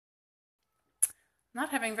Not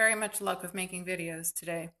having very much luck with making videos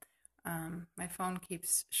today. My phone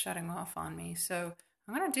keeps shutting off on me, so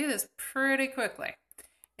I'm going to do this pretty quickly.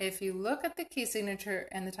 If you look at the key signature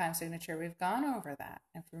and the time signature, we've gone over that.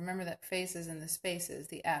 If you remember that face is in the spaces,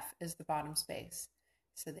 the F is the bottom space.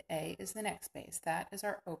 So the A is the next space. That is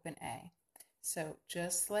our open A. So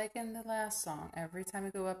just like in the last song, every time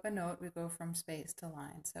we go up a note, we go from space to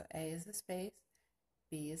line. So A is the space,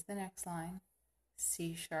 B is the next line,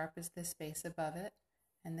 C sharp is the space above it,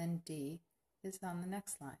 and then D is on the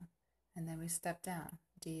next line. And then we step down.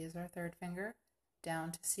 D is our third finger,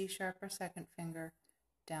 down to C sharp, our second finger,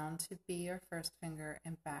 down to B, our first finger,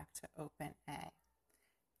 and back to open A.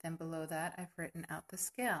 Then below that, I've written out the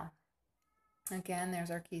scale. Again,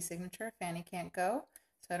 there's our key signature. Fanny can't go,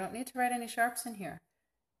 so I don't need to write any sharps in here.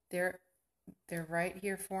 They're right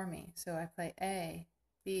here for me. So I play A,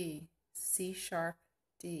 B, C sharp,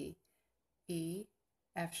 D, E,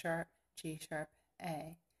 F sharp, G sharp,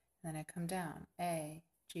 A. And then I come down, A,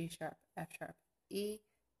 G sharp, F sharp, E,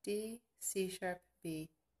 D, C sharp, B,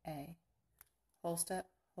 A. Whole step,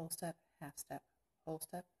 half step, whole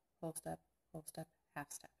step, whole step, whole step,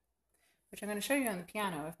 half step. Which I'm going to show you on the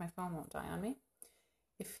piano if my phone won't die on me.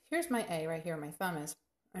 Here's my A right here, my thumb is,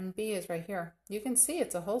 and B is right here. You can see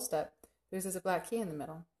it's a whole step because there's a black key in the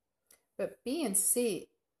middle. But B and C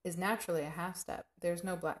is naturally a half step. There's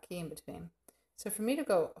no black key in between. So for me to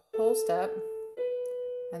go whole step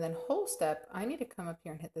and then whole step, I need to come up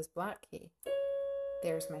here and hit this black key.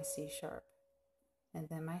 There's my C sharp. And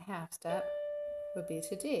then my half step would be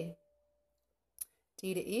to D.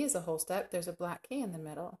 D to E is a whole step. There's a black key in the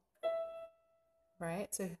middle.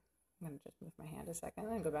 Right? So I'm going to just move my hand a second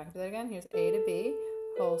and go back to that again. Here's A to B,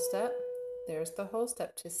 whole step. There's the whole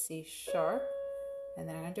step to C sharp. And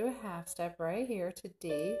then I'm going to do a half step right here to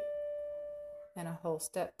D and a whole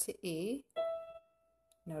step to E.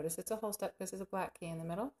 Notice it's a whole step because there's a black key in the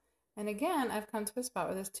middle. And again, I've come to a spot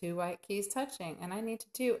where there's two white keys touching and I need to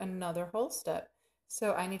do another whole step.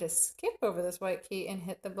 So I need to skip over this white key and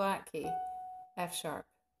hit the black key, F sharp.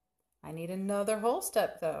 I need another whole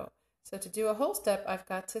step though. So to do a whole step, I've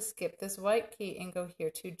got to skip this white key and go here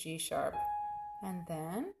to G sharp. And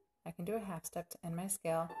then I can do a half step to end my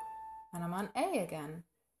scale and I'm on A again.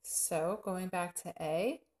 So going back to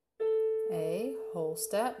A, whole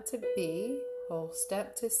step to B, whole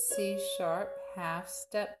step to C sharp, half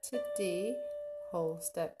step to D, whole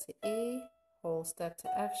step to E, whole step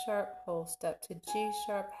to F sharp, whole step to G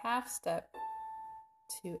sharp, half step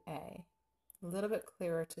to A. A little bit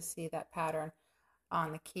clearer to see that pattern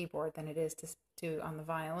on the keyboard than it is to do on the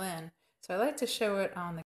violin. So I like to show it on the